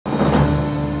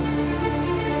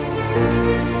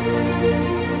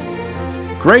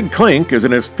Greg Clink is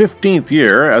in his 15th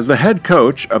year as the head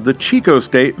coach of the Chico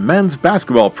State men's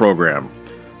basketball program.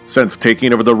 Since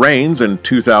taking over the reins in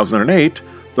 2008,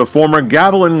 the former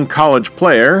Gavilan College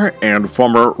player and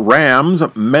former Rams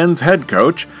men's head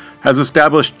coach has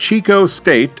established Chico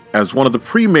State as one of the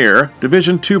premier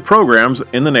Division II programs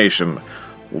in the nation,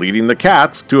 leading the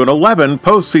Cats to 11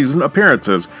 postseason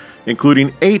appearances,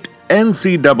 including 8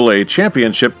 NCAA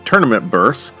Championship Tournament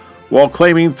berths, while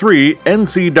claiming 3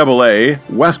 NCAA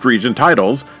West Region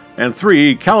titles and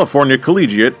 3 California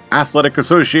Collegiate Athletic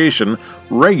Association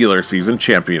regular season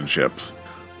championships.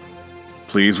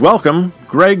 Please welcome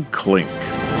Greg Clink.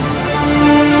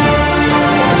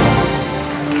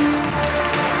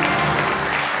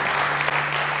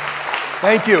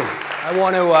 Thank you. I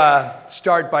want to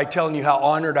start by telling you how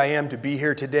honored I am to be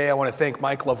here today. I want to thank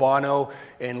Mike Lovano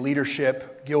and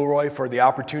leadership Gilroy for the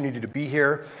opportunity to be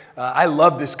here. I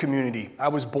love this community. I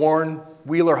was born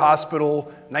Wheeler Hospital,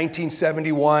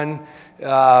 1971.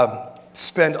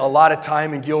 Spent a lot of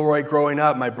time in Gilroy growing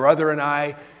up. My brother and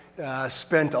I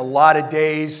spent a lot of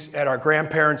days at our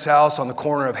grandparents' house on the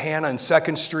corner of Hannah and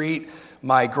 2nd Street.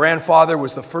 My grandfather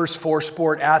was the first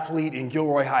four-sport athlete in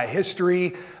Gilroy High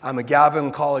history. I'm a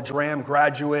Gavilan College Ram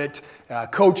graduate,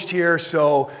 coached here,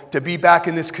 so to be back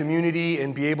in this community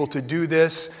and be able to do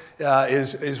this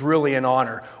is really an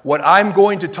honor. What I'm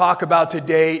going to talk about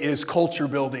today is culture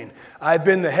building. I've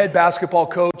been the head basketball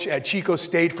coach at Chico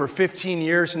State for 15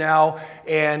 years now,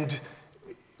 and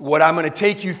what I'm going to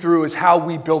take you through is how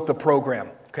we built the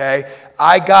program. Okay,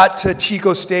 I got to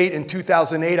Chico State in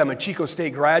 2008. I'm a Chico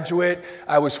State graduate.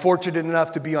 I was fortunate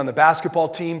enough to be on the basketball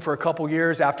team for a couple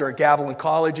years after at Gavilan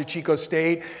College at Chico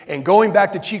State. And going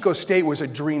back to Chico State was a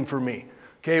dream for me.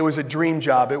 Okay, it was a dream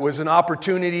job. It was an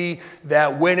opportunity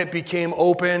that when it became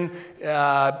open,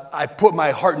 I put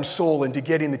my heart and soul into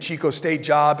getting the Chico State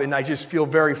job, and I just feel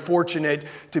very fortunate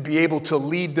to be able to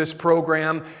lead this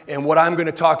program. And what I'm going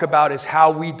to talk about is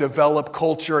how we develop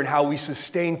culture and how we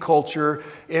sustain culture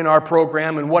in our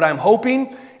program. And what I'm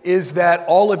hoping is that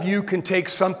all of you can take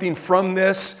something from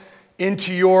this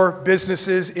into your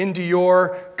businesses, into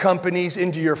your companies,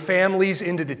 into your families,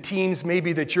 into the teams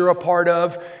maybe that you're a part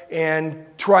of, and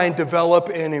try and develop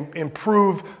and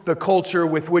improve the culture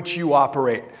with which you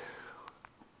operate.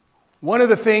 One of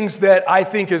the things that I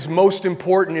think is most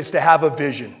important is to have a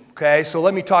vision. Okay, so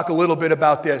let me talk a little bit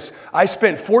about this. I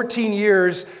spent 14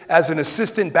 years as an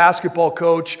assistant basketball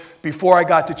coach before I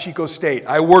got to Chico State.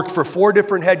 I worked for 4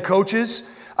 different head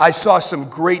coaches. I saw some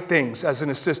great things as an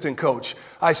assistant coach.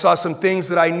 I saw some things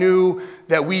that I knew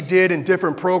that we did in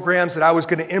different programs that I was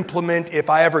going to implement if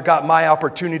I ever got my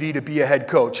opportunity to be a head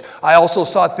coach. I also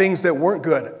saw things that weren't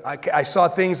good. I saw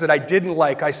things that I didn't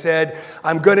like. I said,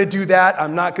 I'm going to do that.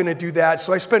 I'm not going to do that.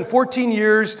 So I spent 14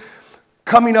 years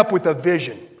coming up with a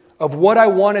vision of what I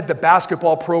wanted the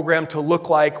basketball program to look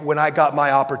like when I got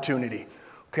my opportunity.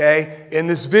 Okay, and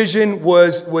this vision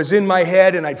was in my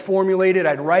head, and I'd formulate it,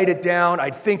 I'd write it down,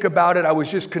 I'd think about it. I was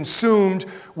just consumed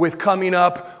with coming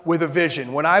up with a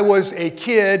vision. When I was a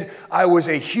kid, I was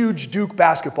a huge Duke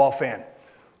basketball fan.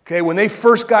 Okay, when they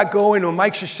first got going, when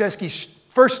Mike Krzyzewski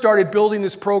first started building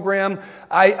this program,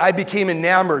 I became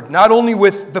enamored, not only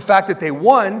with the fact that they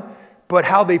won, but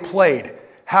how they played.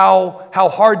 How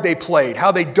hard they played,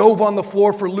 how they dove on the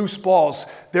floor for loose balls,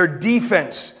 their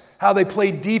defense, how they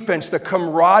played defense, the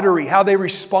camaraderie, how they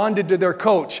responded to their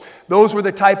coach. Those were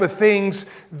the type of things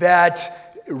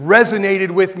that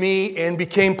resonated with me and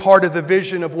became part of the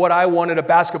vision of what I wanted a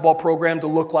basketball program to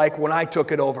look like when I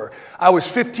took it over. I was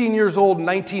 15 years old in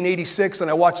 1986,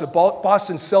 and I watched the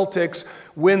Boston Celtics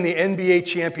win the NBA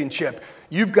championship.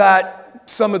 You've got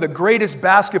some of the greatest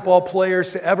basketball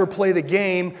players to ever play the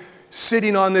game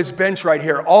sitting on this bench right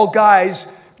here. All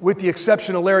guys, with the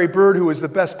exception of Larry Bird, who was the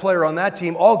best player on that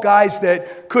team, all guys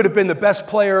that could have been the best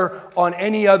player on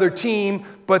any other team,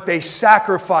 but they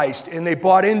sacrificed and they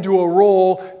bought into a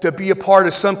role to be a part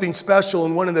of something special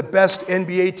and one of the best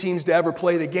NBA teams to ever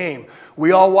play the game.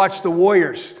 We all watched the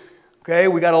Warriors. Okay,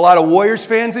 we got a lot of Warriors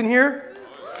fans in here.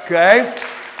 Okay.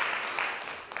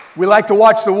 We like to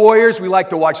watch the Warriors. We like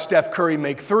to watch Steph Curry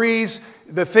make threes.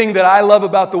 The thing that I love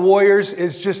about the Warriors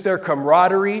is just their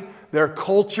camaraderie, their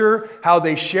culture, how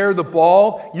they share the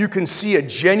ball. You can see a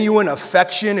genuine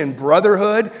affection and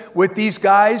brotherhood with these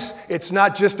guys. It's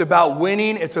not just about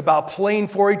winning, it's about playing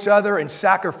for each other and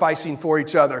sacrificing for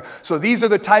each other. So these are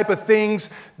the type of things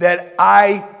that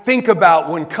I think about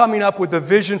when coming up with a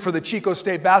vision for the Chico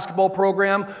State basketball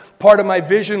program. Part of my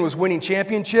vision was winning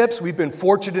championships. We've been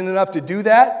fortunate enough to do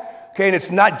that. Okay, and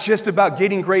it's not just about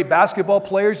getting great basketball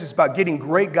players, it's about getting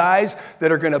great guys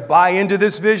that are going to buy into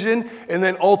this vision. And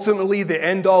then ultimately, the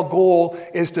end-all goal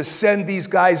is to send these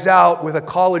guys out with a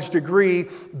college degree,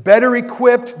 better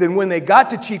equipped than when they got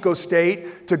to Chico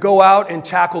State to go out and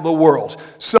tackle the world.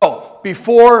 So,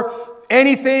 before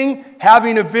anything,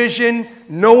 having a vision,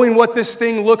 knowing what this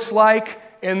thing looks like,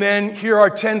 and then here are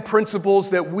 10 principles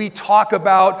that we talk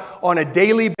about on a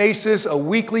daily basis, a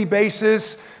weekly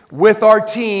basis, with our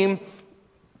team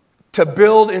to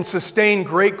build and sustain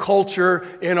great culture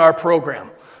in our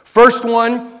program. First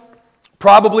one,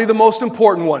 probably the most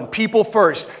important one, people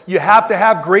first. You have to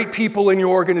have great people in your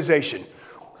organization.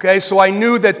 Okay, so I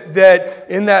knew that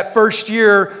in that first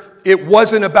year, it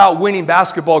wasn't about winning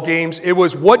basketball games. It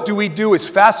was what do we do as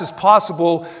fast as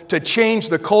possible to change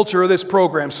the culture of this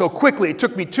program. So quickly, it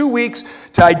took me 2 weeks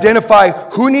to identify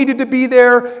who needed to be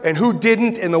there and who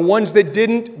didn't, and the ones that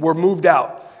didn't were moved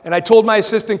out. And I told my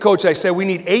assistant coach, I said, we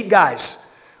need 8 guys.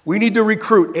 We need to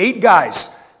recruit 8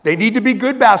 guys. They need to be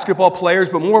good basketball players,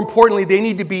 but more importantly, they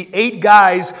need to be 8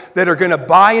 guys that are going to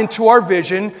buy into our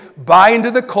vision, buy into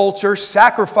the culture,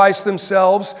 sacrifice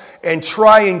themselves, and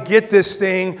try and get this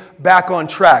thing back on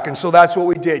track. And so that's what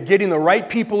we did. Getting the right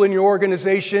people in your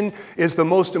organization is the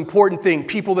most important thing.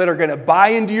 People that are going to buy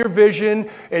into your vision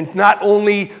and not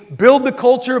only build the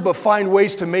culture, but find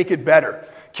ways to make it better.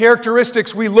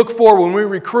 Characteristics we look for when we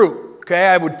recruit. Okay,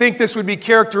 I would think this would be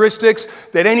characteristics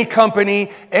that any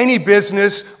company, any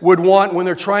business would want when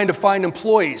they're trying to find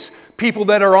employees. People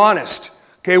that are honest.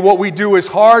 Okay, what we do is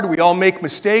hard. We all make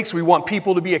mistakes. We want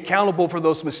people to be accountable for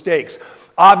those mistakes.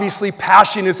 Obviously,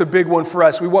 passion is a big one for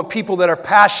us. We want people that are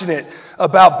passionate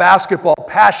about basketball,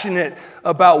 passionate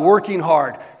about working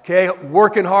hard. Okay,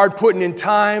 working hard, putting in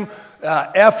time.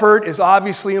 Effort is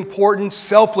obviously important.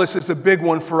 Selfless is a big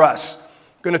one for us.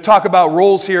 Going to talk about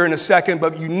roles here in a second,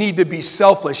 but you need to be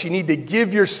selfless. You need to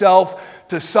give yourself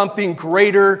to something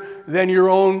greater than your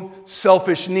own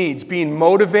selfish needs. Being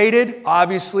motivated,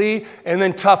 obviously, and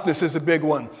then toughness is a big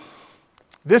one.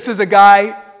 This is a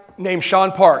guy named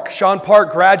Sean Park. Sean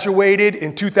Park graduated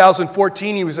in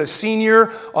 2014. He was a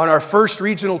senior on our first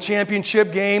regional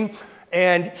championship game,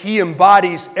 and he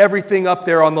embodies everything up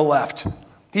there on the left.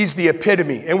 He's the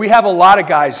epitome. And we have a lot of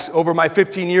guys over my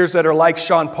 15 years that are like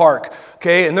Sean Park,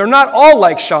 okay? And they're not all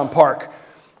like Sean Park,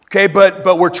 okay?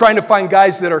 But we're trying to find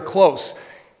guys that are close.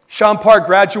 Sean Park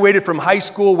graduated from high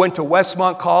school, went to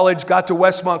Westmont College, got to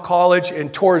Westmont College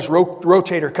and tore his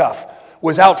rotator cuff.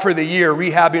 Was out for the year,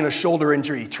 rehabbing a shoulder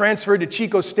injury. Transferred to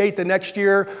Chico State the next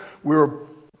year. We were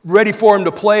ready for him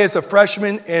to play as a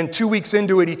freshman, and 2 weeks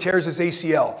into it, he tears his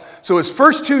ACL. So his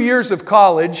first 2 years of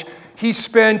college, he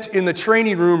spent in the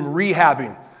training room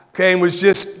rehabbing, okay, and was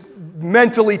just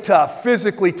mentally tough,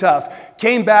 physically tough.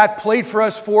 Came back, played for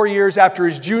us 4 years. After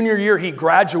his junior year, he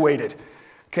graduated.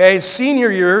 Okay, senior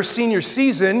year, senior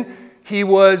season, he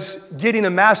was getting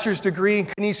a master's degree in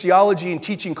kinesiology and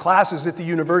teaching classes at the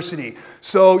university.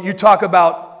 So you talk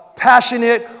about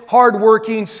passionate,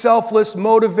 hardworking, selfless,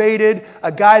 motivated,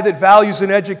 a guy that values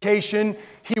an education.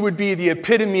 He would be the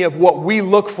epitome of what we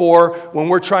look for when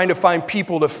we're trying to find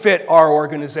people to fit our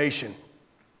organization.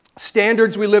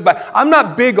 Standards we live by. I'm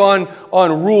not big on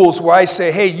rules where I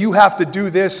say, hey, you have to do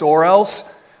this or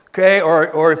else, okay?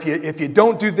 Or if you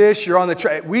don't do this, you're on the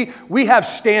track. We have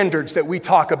standards that we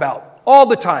talk about all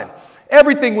the time.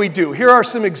 Everything we do. Here are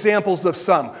some examples of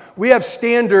some. We have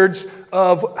standards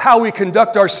of how we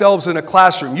conduct ourselves in a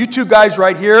classroom. You two guys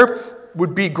right here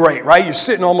would be great, right? You're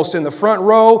sitting almost in the front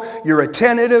row. You're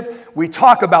attentive. We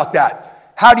talk about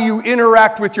that. How do you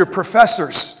interact with your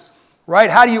professors, right?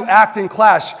 How do you act in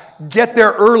class? Get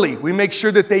there early. We make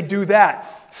sure that they do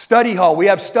that. Study hall. We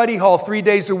have study hall 3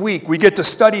 days a week. We get to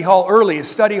study hall early. If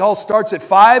study hall starts at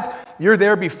 5, you're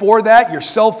there before that. Your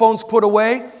cell phone's put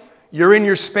away. You're in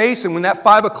your space, and when that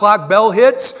 5 o'clock bell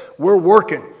hits, we're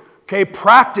working. Okay,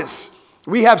 practice.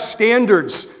 We have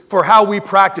standards for how we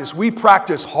practice. We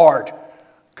practice hard.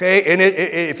 Okay, and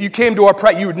if you came to our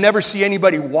practice, you would never see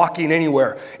anybody walking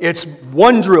anywhere. It's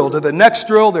one drill to the next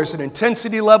drill. There's an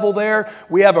intensity level there.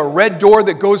 We have a red door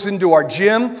that goes into our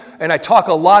gym, and I talk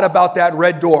a lot about that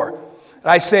red door.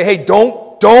 And I say, hey,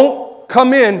 don't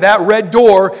come in that red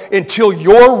door until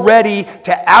you're ready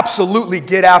to absolutely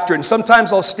get after it. And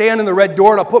sometimes I'll stand in the red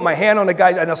door and I'll put my hand on the guy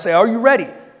and I'll say, are you ready?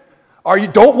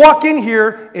 Don't walk in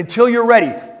here until you're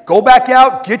ready. Go back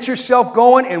out, get yourself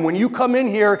going, and when you come in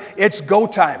here, it's go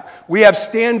time. We have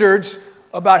standards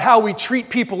about how we treat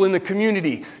people in the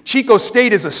community. Chico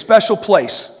State is a special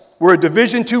place. We're a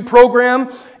Division II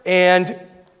program, and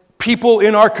people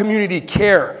in our community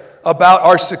care about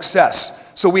our success.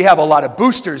 So we have a lot of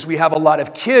boosters. We have a lot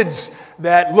of kids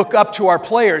that look up to our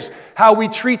players, how we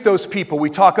treat those people. We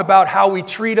talk about how we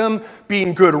treat them,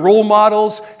 being good role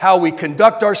models, how we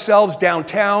conduct ourselves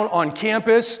downtown on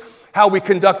campus, how we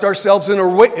conduct ourselves in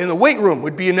the weight room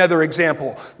would be another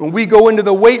example. When we go into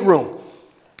the weight room,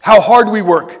 how hard we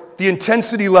work, the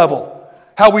intensity level,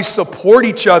 how we support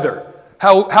each other,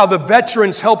 how the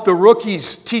veterans help the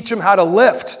rookies, teach them how to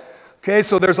lift. Okay,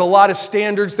 so there's a lot of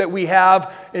standards that we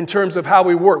have in terms of how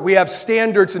we work. We have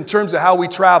standards in terms of how we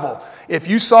travel. If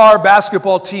you saw our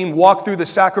basketball team walk through the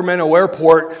Sacramento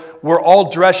airport, we're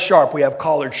all dressed sharp. We have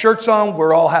collared shirts on. We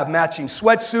all have matching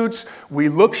sweatsuits. We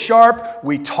look sharp.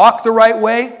 We talk the right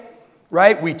way,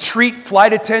 right? We treat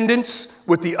flight attendants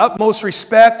with the utmost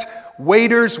respect.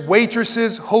 Waiters,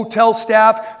 waitresses, hotel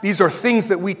staff, these are things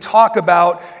that we talk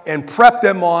about and prep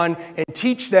them on and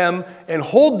teach them and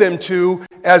hold them to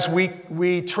as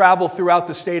we travel throughout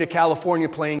the state of California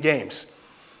playing games.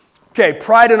 Okay,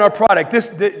 pride in our product.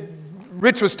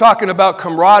 Rich was talking about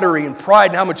camaraderie and pride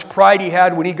and how much pride he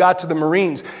had when he got to the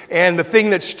Marines. And the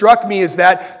thing that struck me is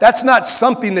that that's not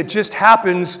something that just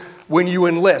happens when you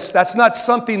enlist. That's not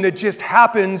something that just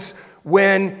happens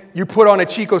when you put on a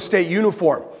Chico State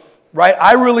uniform. Right?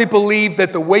 I really believe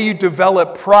that the way you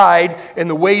develop pride and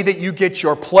the way that you get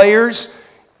your players,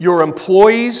 your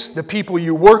employees, the people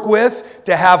you work with,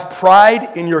 to have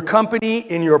pride in your company,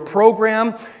 in your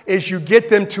program, is you get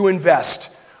them to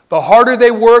invest. The harder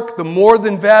they work, the more they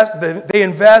invest,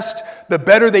 the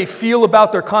better they feel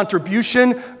about their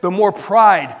contribution, the more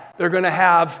pride they're going to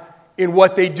have in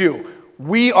what they do.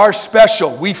 We are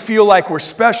special. We feel like we're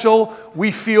special.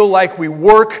 We feel like we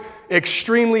work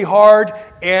extremely hard,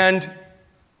 and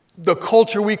the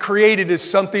culture we created is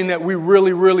something that we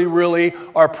really, really, really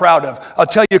are proud of. I'll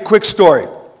tell you a quick story.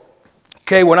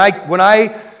 Okay, when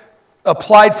I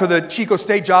applied for the Chico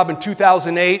State job in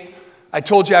 2008, I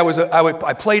told you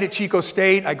I played at Chico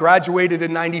State. I graduated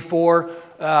in '94.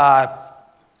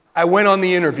 I went on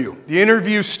the interview. The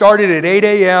interview started at 8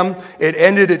 a.m. It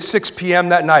ended at 6 p.m.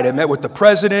 that night. I met with the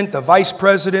president, the vice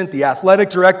president, the athletic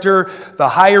director, the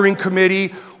hiring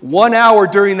committee. 1 hour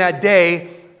during that day,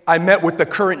 I met with the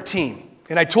current team.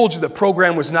 And I told you the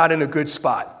program was not in a good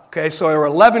spot. Okay, so there were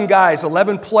 11 guys,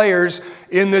 11 players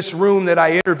in this room that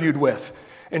I interviewed with.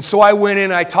 And so I went in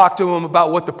and I talked to them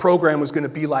about what the program was going to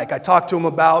be like. I talked to them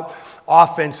about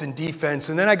offense and defense.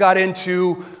 And then I got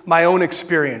into my own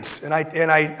experience. And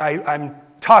I'm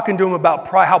talking to them about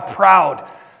how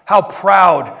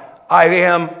proud I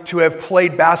am to have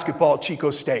played basketball at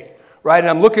Chico State. Right? And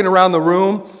I'm looking around the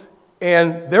room,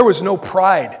 and there was no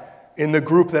pride in the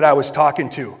group that I was talking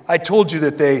to. I told you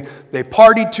that they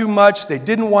partied too much. They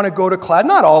didn't want to go to class.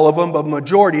 Not all of them, but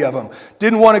majority of them.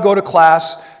 Didn't want to go to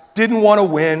class, didn't want to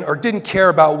win, or didn't care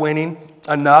about winning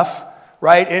enough,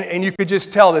 right? And you could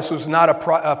just tell this was not a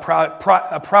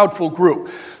proudful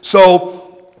group.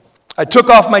 So I took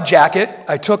off my jacket,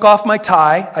 I took off my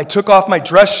tie, I took off my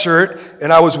dress shirt,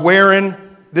 and I was wearing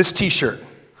this t-shirt.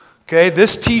 Okay,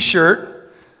 this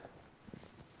t-shirt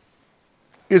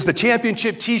is the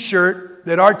championship t-shirt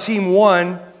that our team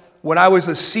won when I was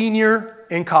a senior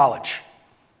in college.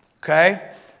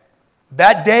 Okay?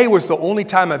 That day was the only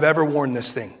time I've ever worn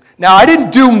this thing. Now, I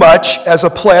didn't do much as a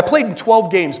player. I played in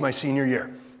 12 games my senior year.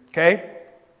 Okay?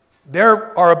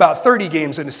 There are about 30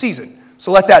 games in a season.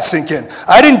 So let that sink in.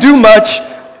 I didn't do much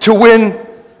to win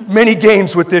many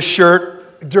games with this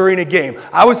shirt during a game.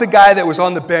 I was the guy that was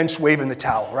on the bench waving the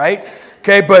towel, right?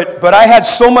 Okay, but I had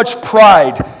so much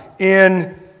pride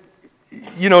in,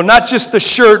 not just the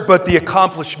shirt, but the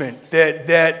accomplishment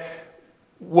that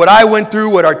what I went through,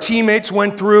 what our teammates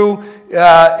went through,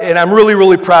 and I'm really,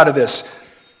 really proud of this.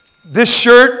 This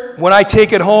shirt, when I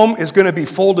take it home, is going to be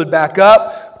folded back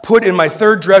up, put in my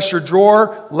third dresser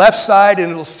drawer, left side,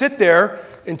 and it'll sit there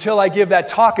until I give that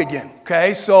talk again,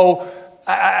 okay? So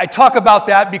I talk about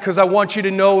that because I want you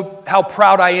to know how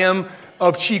proud I am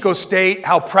of Chico State,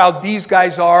 how proud these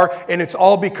guys are, and it's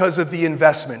all because of the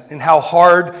investment and how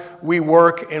hard we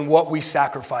work and what we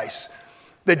sacrifice.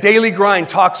 The daily grind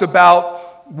talks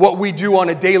about what we do on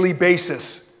a daily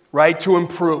basis, right, to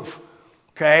improve,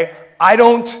 okay? I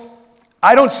don't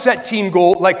set team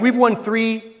goals. Like, we've won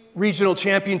 3 regional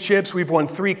championships, we've won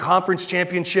 3 conference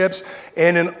championships,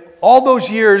 and in all those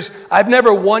years, I've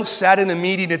never once sat in a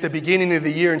meeting at the beginning of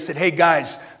the year and said, hey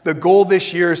guys, the goal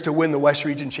this year is to win the West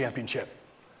Region Championship.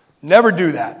 Never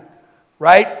do that,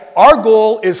 right? Our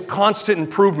goal is constant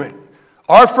improvement.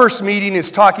 Our first meeting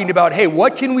is talking about, hey,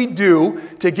 what can we do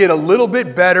to get a little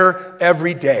bit better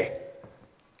every day?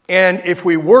 And if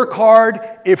we work hard,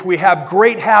 if we have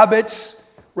great habits,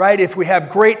 right, if we have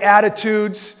great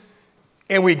attitudes,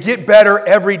 and we get better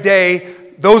every day,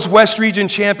 those West Region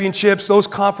championships, those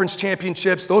conference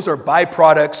championships, those are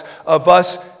byproducts of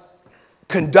us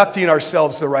conducting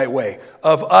ourselves the right way,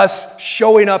 of us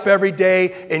showing up every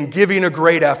day and giving a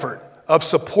great effort, of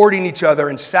supporting each other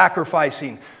and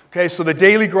sacrificing. Okay, so the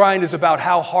daily grind is about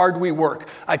how hard we work.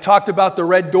 I talked about the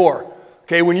red door.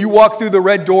 Okay, when you walk through the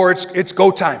red door, it's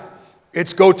go time.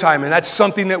 It's go time, and that's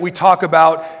something that we talk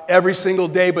about every single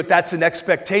day, but that's an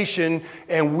expectation,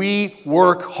 and we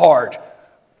work hard,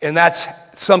 and that's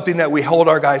something that we hold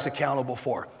our guys accountable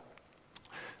for.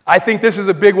 I think this is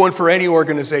a big one for any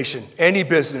organization, any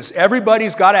business.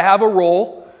 Everybody's got to have a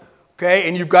role, okay,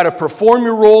 and you've got to perform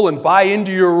your role and buy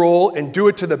into your role and do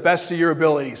it to the best of your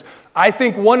abilities. I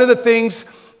think one of the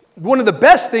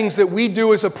best things that we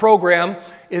do as a program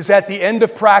is at the end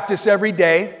of practice every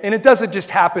day, and it doesn't just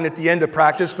happen at the end of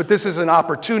practice, but this is an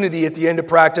opportunity at the end of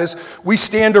practice. We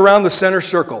stand around the center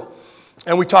circle,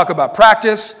 and we talk about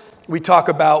practice, we talk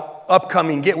about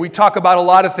upcoming, we talk about a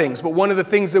lot of things, but one of the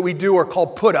things that we do are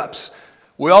called put-ups.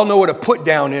 We all know what a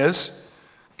put-down is.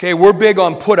 Okay, we're big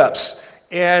on put-ups,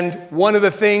 and one of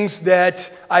the things that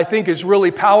I think is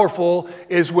really powerful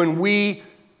is when we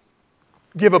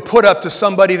give a put-up to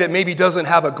somebody that maybe doesn't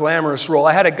have a glamorous role.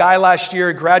 I had a guy last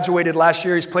year, graduated last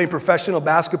year, he's playing professional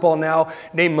basketball now,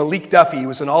 named Malik Duffy. He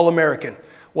was an All-American,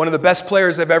 one of the best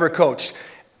players I've ever coached.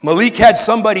 Malik had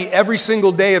somebody every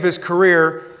single day of his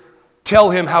career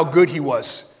tell him how good he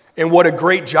was and what a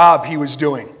great job he was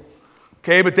doing.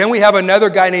 Okay, but then we have another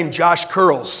guy named Josh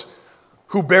Curls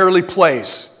who barely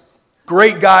plays.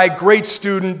 Great guy, great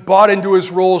student, bought into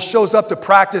his role, shows up to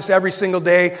practice every single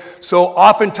day. So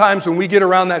oftentimes when we get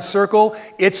around that circle,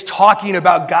 it's talking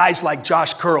about guys like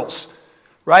Josh Curls,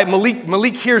 right?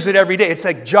 Malik hears it every day. It's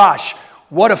like, Josh,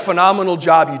 what a phenomenal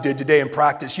job you did today in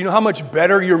practice. You know how much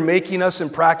better you're making us in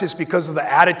practice because of the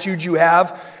attitude you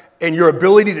have and your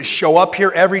ability to show up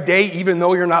here every day even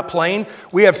though you're not playing?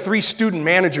 We have 3 student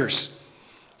managers.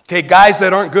 Okay, guys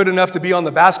that aren't good enough to be on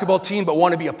the basketball team but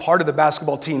want to be a part of the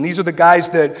basketball team. These are the guys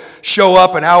that show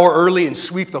up an hour early and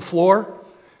sweep the floor,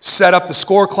 set up the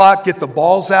score clock, get the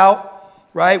balls out,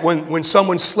 right? When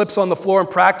someone slips on the floor in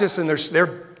practice and they're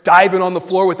diving on the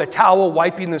floor with a towel,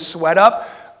 wiping the sweat up.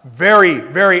 Very,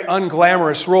 very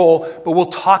unglamorous role, but we'll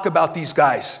talk about these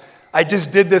guys. I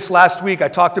just did this last week. I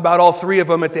talked about all 3 of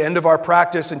them at the end of our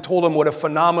practice and told them what a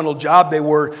phenomenal job they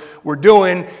were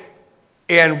doing.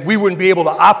 And we wouldn't be able to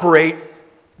operate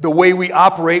the way we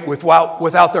operate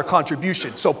without their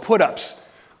contribution. So put-ups,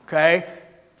 okay?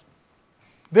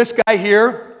 This guy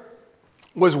here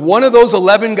was one of those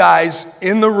 11 guys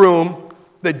in the room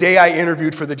the day I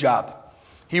interviewed for the job.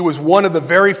 He was one of the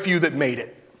very few that made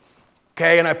it,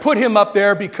 okay? And I put him up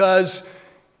there because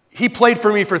he played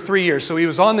for me for 3 years. So he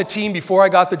was on the team before I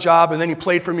got the job, and then he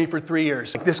played for me for 3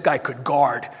 years. This guy could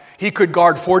guard. He could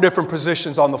guard 4 different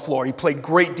positions on the floor. He played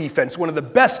great defense, one of the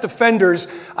best defenders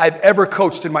I've ever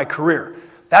coached in my career.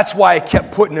 That's why I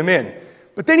kept putting him in.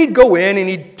 But then he'd go in and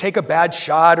he'd take a bad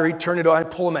shot or he'd turn it on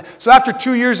and pull him in. So after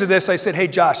 2 years of this, I said, hey,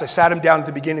 Josh, I sat him down at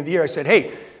the beginning of the year. I said,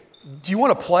 hey, do you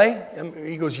want to play? And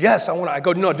he goes, yes, I want to. I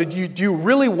go, no, do you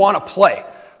really want to play?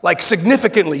 Like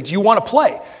significantly, do you want to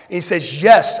play? And he says,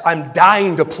 yes, I'm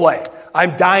dying to play.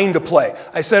 I'm dying to play.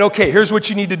 I said, okay, here's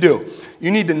what you need to do. You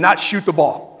need to not shoot the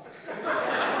ball.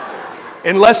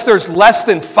 Unless there's less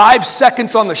than 5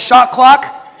 seconds on the shot clock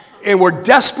and we're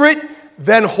desperate,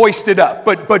 then hoist it up.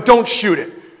 But don't shoot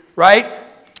it, right?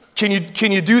 Can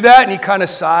you do that? And he kind of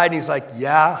sighed and he's like,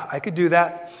 yeah, I could do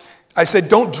that. I said,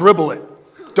 don't dribble it.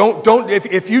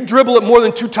 If you dribble it more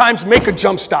than 2 times, make a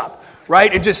jump stop,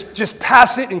 right? And just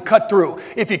pass it and cut through.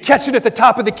 If you catch it at the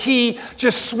top of the key,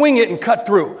 just swing it and cut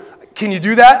through. Can you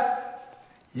do that?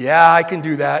 Yeah, I can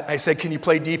do that. I said, can you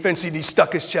play defense? And he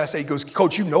stuck his chest out. He goes,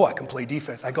 Coach, you know I can play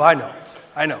defense. I go, I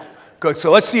know. Good,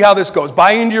 so let's see how this goes.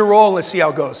 Buy into your role and let's see how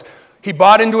it goes. He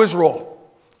bought into his role.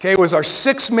 Okay, it was our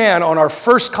 6th man on our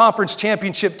first conference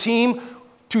championship team,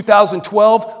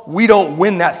 2012. We don't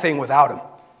win that thing without him.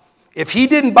 If he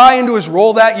didn't buy into his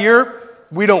role that year,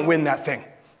 we don't win that thing.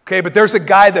 Okay, but there's a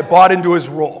guy that bought into his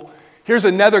role. Here's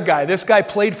another guy. This guy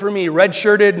played for me,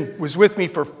 redshirted, and was with me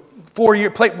for 4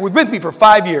 years, played with me for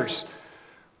 5 years.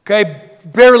 Okay,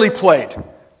 barely played,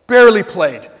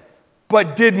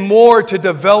 but did more to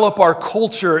develop our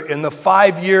culture in the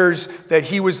 5 years that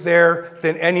he was there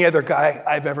than any other guy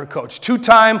I've ever coached.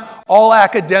 2-time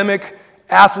all-academic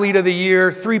athlete of the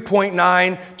year, 3.9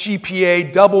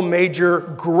 GPA, double major,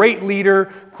 great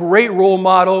leader, great role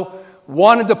model,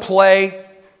 wanted to play,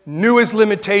 knew his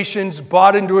limitations,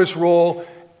 bought into his role,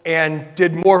 and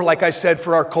did more, like I said,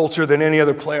 for our culture than any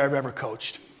other player I've ever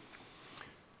coached.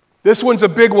 This one's a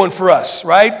big one for us,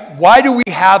 right? Why do we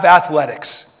have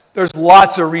athletics? There's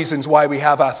lots of reasons why we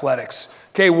have athletics.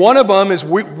 Okay, one of them is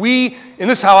and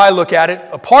this is how I look at it,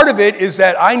 a part of it is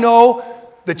that I know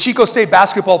the Chico State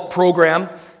basketball program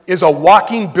is a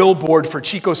walking billboard for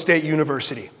Chico State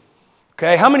University.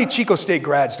 Okay, how many Chico State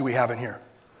grads do we have in here?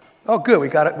 Oh, good, we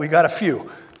got a few.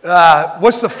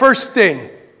 What's the first thing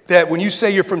that when you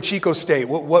say you're from Chico State,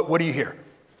 what do you hear?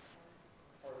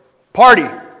 Party,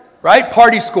 right?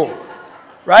 Party school,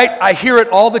 right? I hear it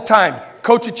all the time.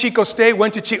 Coach at Chico State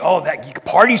went to that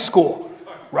party school,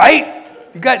 right?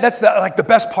 That's the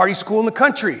best party school in the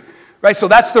country, right? So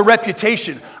that's the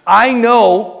reputation. I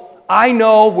know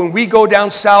when we go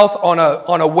down south on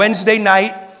a Wednesday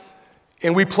night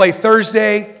and we play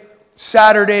Thursday,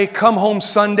 Saturday, come home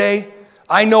Sunday,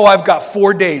 I know I've got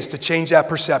 4 days to change that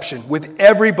perception with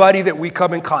everybody that we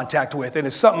come in contact with. And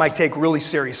it's something I take really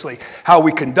seriously. How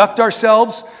we conduct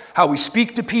ourselves, how we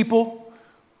speak to people,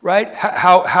 right?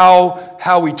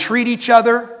 How we treat each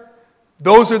other.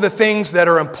 Those are the things that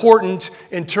are important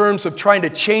in terms of trying to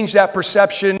change that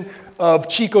perception of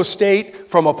Chico State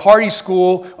from a party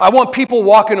school. I want people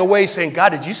walking away saying, God,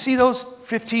 did you see those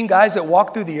 15 guys that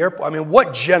walked through the airport? I mean,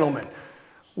 what gentlemen.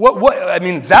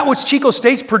 Is that what Chico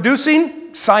State's producing?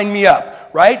 Sign me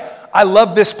up, right? I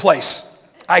love this place.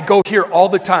 I go here all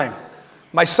the time.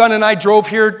 My son and I drove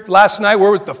here last night.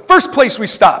 Where was the first place we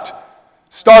stopped?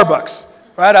 Starbucks,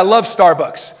 right? I love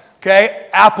Starbucks. Okay,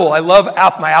 Apple. I love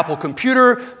my Apple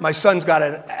computer. My son's got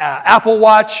an Apple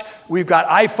Watch. We've got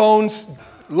iPhones.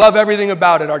 Love everything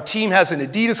about it. Our team has an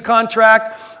Adidas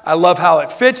contract. I love how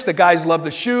it fits. The guys love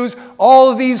the shoes. All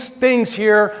of these things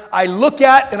here I look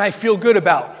at and I feel good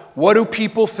about. What do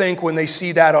people think when they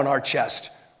see that on our chest,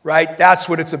 right? That's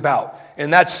what it's about.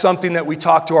 And that's something that we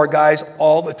talk to our guys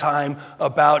all the time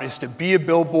about, is to be a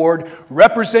billboard,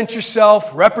 represent yourself,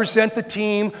 represent the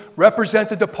team, represent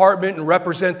the department, and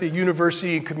represent the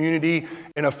university and community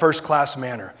in a first-class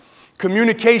manner.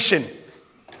 Communication.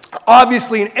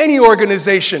 Obviously, in any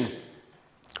organization,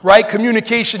 right,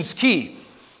 communication's key.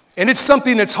 And it's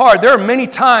something that's hard. There are many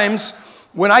times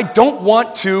when I don't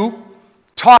want to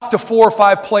talk to 4 or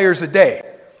 5 players a day,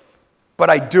 but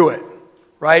I do it.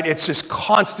 Right? It's just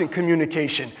constant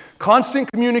communication.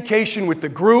 Constant communication with the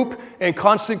group and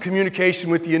constant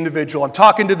communication with the individual. I'm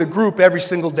talking to the group every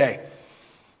single day.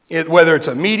 Whether it's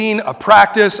a meeting, a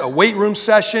practice, a weight room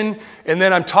session, and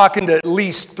then I'm talking to at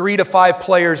least 3 to 5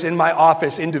 players in my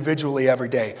office individually every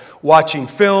day. Watching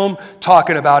film,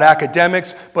 talking about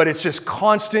academics, but it's just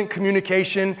constant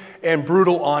communication and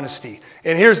brutal honesty.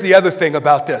 And here's the other thing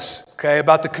about this, okay,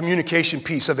 about the communication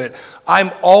piece of it. I'm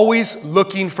always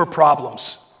looking for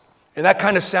problems. And that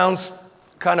kind of sounds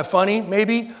kind of funny,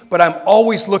 maybe, but I'm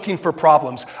always looking for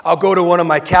problems. I'll go to one of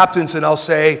my captains and I'll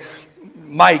say,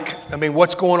 Mike,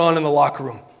 what's going on in the locker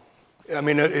room?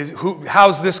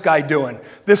 How's this guy doing?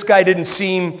 This guy didn't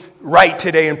seem right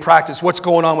today in practice. What's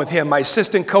going on with him? My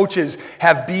assistant coaches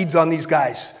have beads on these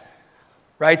guys.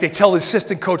 Right? They tell the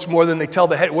assistant coach more than they tell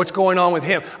the head. What's going on with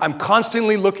him? I'm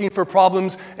constantly looking for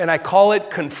problems, and I call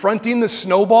it confronting the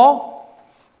snowball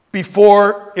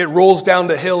before it rolls down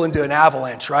the hill into an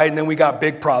avalanche, right? And then we got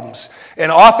big problems.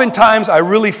 And oftentimes, I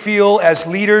really feel as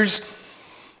leaders,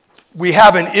 we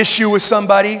have an issue with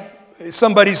somebody.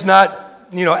 Somebody's not,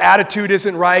 attitude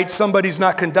isn't right. Somebody's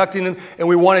not conducting them, and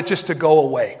we want it just to go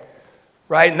away.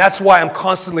 Right? And that's why I'm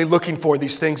constantly looking for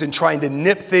these things and trying to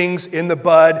nip things in the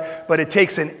bud. But it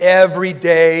takes an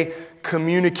everyday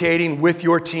communicating with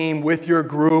your team, with your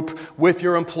group, with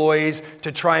your employees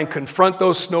to try and confront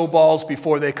those snowballs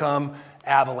before they come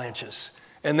avalanches.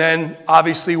 And then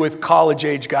obviously with college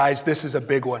age guys, this is a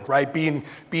big one, right?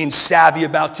 Being savvy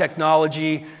about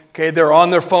technology. Okay, they're on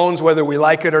their phones whether we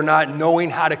like it or not. Knowing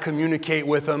how to communicate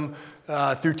with them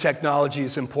through technology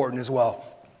is important as well.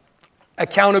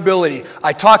 Accountability.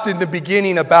 I talked in the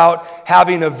beginning about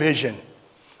having a vision.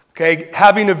 Okay,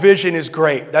 having a vision is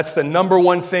great. That's the number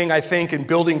one thing I think in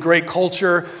building great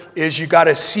culture is you got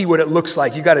to see what it looks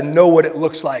like. You got to know what it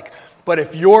looks like. But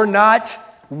if you're not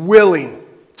willing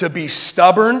to be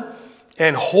stubborn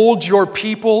and hold your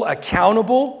people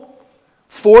accountable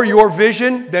for your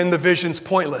vision, then the vision's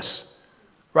pointless.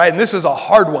 Right? And this is a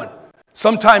hard one.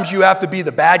 Sometimes you have to be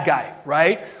the bad guy,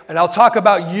 right? And I'll talk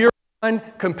about year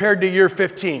compared to year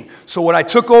 15. So when I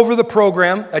took over the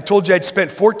program, I told you I'd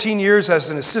spent 14 years as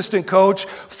an assistant coach,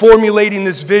 formulating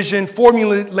this vision,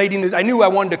 I knew I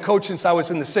wanted to coach since I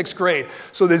was in the 6th grade.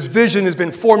 So this vision has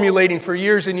been formulating for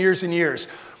years and years and years.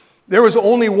 There was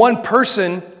only one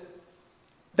person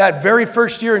that very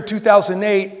first year in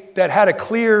 2008 that had a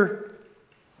clear,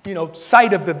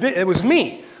 sight of the vision. It was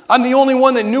me. I'm the only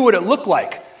one that knew what it looked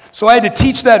like. So I had to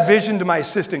teach that vision to my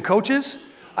assistant coaches.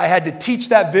 I had to teach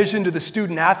that vision to the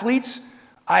student athletes.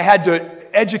 I had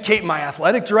to educate my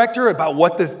athletic director about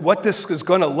what this is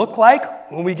going to look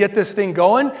like when we get this thing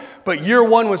going. But year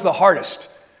one was the hardest,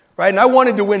 right? And I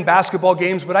wanted to win basketball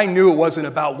games, but I knew it wasn't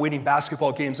about winning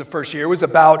basketball games the first year. It was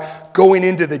about going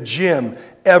into the gym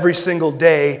every single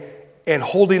day and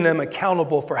holding them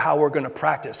accountable for how we're going to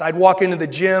practice. I'd walk into the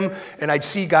gym and I'd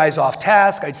see guys off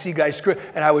task. I'd see guys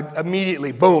and I would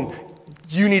immediately, boom,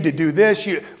 you need to do this.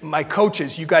 My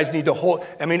coaches, you guys need to hold.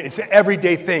 I mean, it's an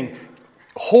everyday thing.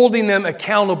 Holding them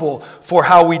accountable for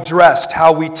how we dressed,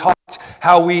 how we talked,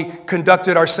 how we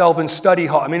conducted ourselves in study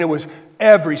hall. I mean, it was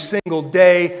every single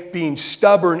day being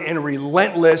stubborn and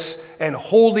relentless and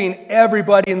holding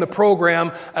everybody in the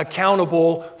program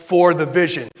accountable for the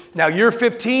vision. Now, year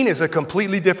 15 is a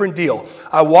completely different deal.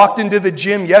 I walked into the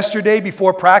gym yesterday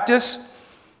before practice.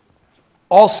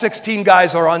 All 16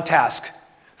 guys are on task.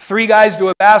 3 guys do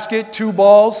a basket, 2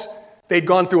 balls. They'd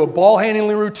gone through a ball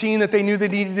handling routine that they knew they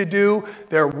needed to do.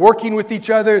 They're working with each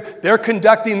other. They're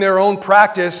conducting their own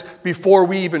practice before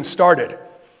we even started,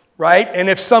 right? And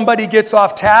if somebody gets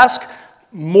off task,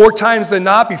 more times than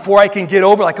not, before I can get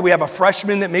over, like we have a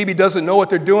freshman that maybe doesn't know what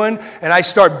they're doing, and I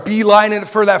start beelining it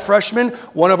for that freshman,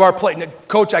 one of our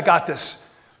coach, I got this.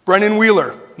 Brennan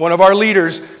Wheeler, one of our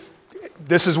leaders,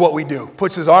 this is what we do.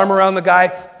 Puts his arm around the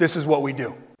guy, this is what we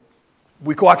do.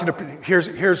 We walk into,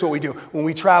 here's what we do. When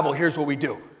we travel, here's what we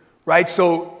do, right?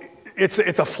 So it's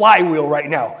a flywheel right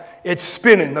now. It's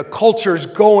spinning. The culture's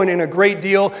going in a great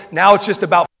deal. Now it's just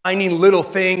about finding little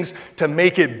things to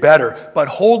make it better. But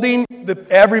holding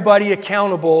everybody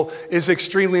accountable is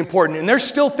extremely important. And there's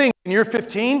still things in year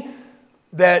 15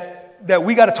 that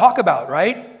we got to talk about,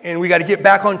 right? And we got to get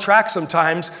back on track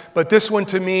sometimes. But this one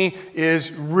to me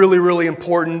is really, really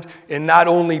important in not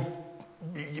only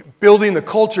building the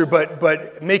culture,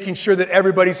 but making sure that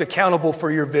everybody's accountable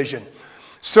for your vision.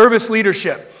 Service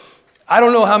leadership. I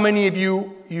don't know how many of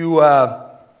you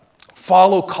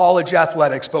follow college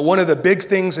athletics, but one of the big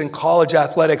things in college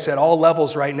athletics at all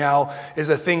levels right now is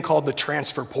a thing called the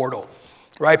transfer portal,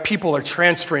 right? People are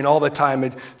transferring all the time.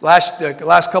 The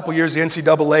last couple years, the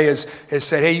NCAA has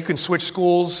said, hey, you can switch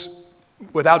schools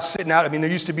without sitting out. I mean, there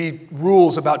used to be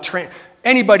rules about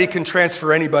anybody can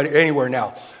transfer anywhere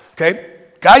now, okay?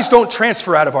 Guys don't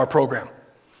transfer out of our program.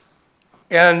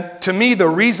 And to me, the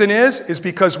reason is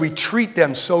because we treat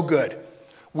them so good.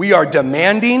 We are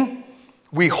demanding.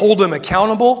 We hold them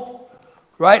accountable,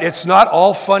 right? It's not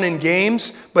all fun and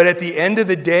games, but at the end of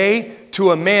the day, to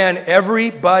a man,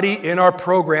 everybody in our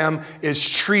program is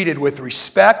treated with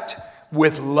respect,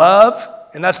 with love.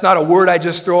 And that's not a word I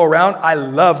just throw around. I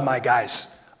love my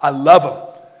guys. I love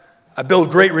them. I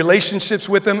build great relationships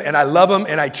with them, and I love them,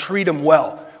 and I treat them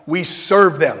well. We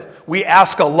serve them. We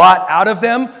ask a lot out of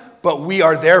them, but we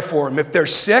are there for them. If they're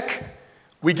sick,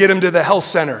 we get them to the health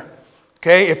center.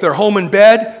 Okay? If they're home in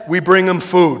bed, we bring them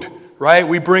food, right?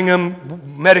 We bring them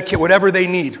Medicaid, whatever they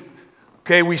need.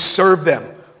 Okay? We serve them.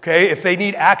 Okay? If they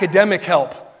need academic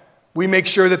help, we make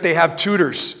sure that they have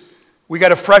tutors. We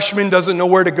got a freshman doesn't know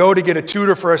where to go to get a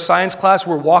tutor for a science class.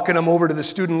 We're walking them over to the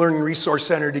Student Learning Resource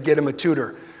Center to get them a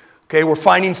tutor. Okay, we're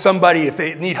finding somebody, if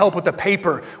they need help with the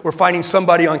paper, we're finding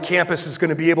somebody on campus is going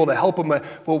to be able to help them.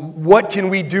 Well, what can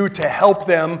we do to help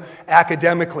them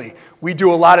academically? We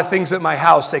do a lot of things at my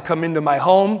house. They come into my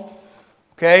home.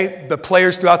 Okay, the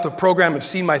players throughout the program have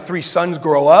seen my 3 sons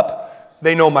grow up.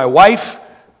 They know my wife.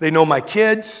 They know my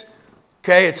kids.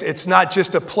 Okay, it's not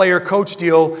just a player-coach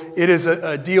deal. It is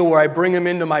a deal where I bring them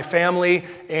into my family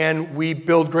and we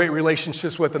build great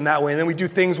relationships with them that way. And then we do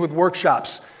things with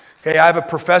workshops. Okay, I have a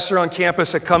professor on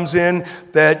campus that comes in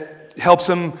that helps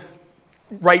them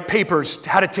write papers,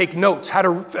 how to take notes, how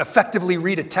to effectively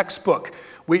read a textbook.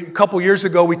 A couple years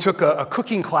ago, we took a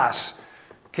cooking class.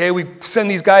 Okay, we send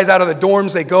these guys out of the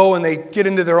dorms, they go and they get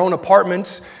into their own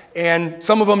apartments, and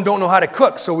some of them don't know how to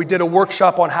cook, so we did a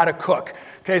workshop on how to cook.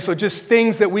 Okay, so just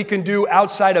things that we can do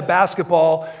outside of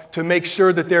basketball to make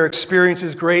sure that their experience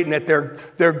is great and that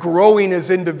they're growing as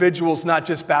individuals, not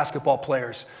just basketball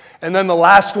players. And then the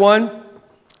last one,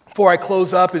 before I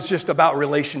close up, is just about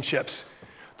relationships.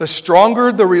 The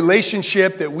stronger the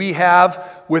relationship that we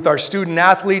have with our student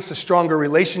athletes, the stronger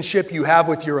relationship you have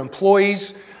with your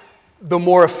employees, the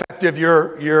more effective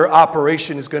your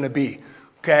operation is going to be,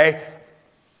 okay?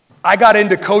 I got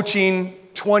into coaching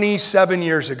 27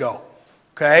 years ago,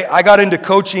 okay? I got into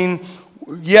coaching,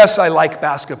 yes, I like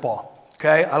basketball,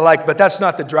 okay? But that's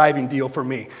not the driving deal for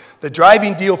me. The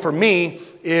driving deal for me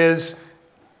is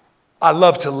I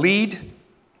love to lead,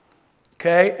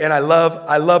 okay? And I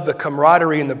love the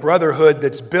camaraderie and the brotherhood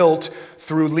that's built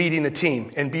through leading a team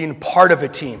and being part of a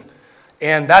team.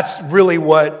 And that's really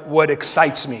what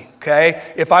excites me, okay?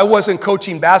 If I wasn't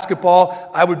coaching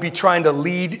basketball, I would be trying to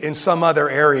lead in some other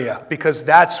area because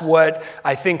that's what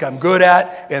I think I'm good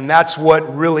at, and that's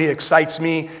what really excites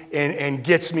me and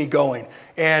gets me going.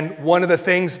 And one of the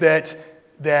things that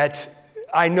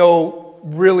I know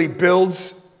really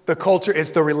builds the culture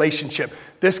is the relationship.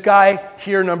 This guy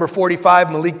here, number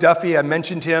 45, Malik Duffy, I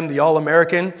mentioned him, the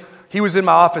All-American. He was in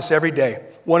my office every day.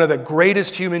 One of the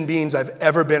greatest human beings I've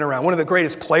ever been around. One of the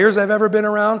greatest players I've ever been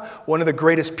around. One of the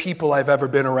greatest people I've ever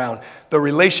been around. The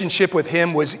relationship with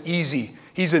him was easy.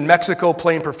 He's in Mexico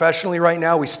playing professionally right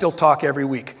now. We still talk every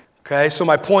week. Okay, so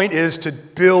my point is to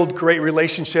build great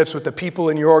relationships with the people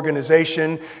in your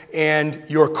organization, and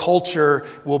your culture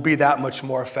will be that much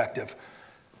more effective.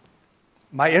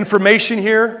 My information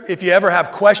here, if you ever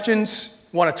have questions,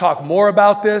 want to talk more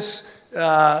about this,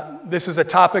 this is a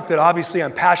topic that obviously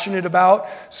I'm passionate about,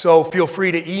 so feel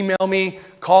free to email me,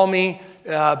 call me,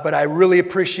 but I really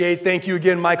appreciate, thank you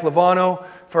again, Mike Lovano,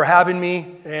 for having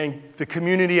me, and the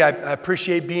community, I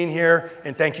appreciate being here,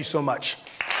 and thank you so much.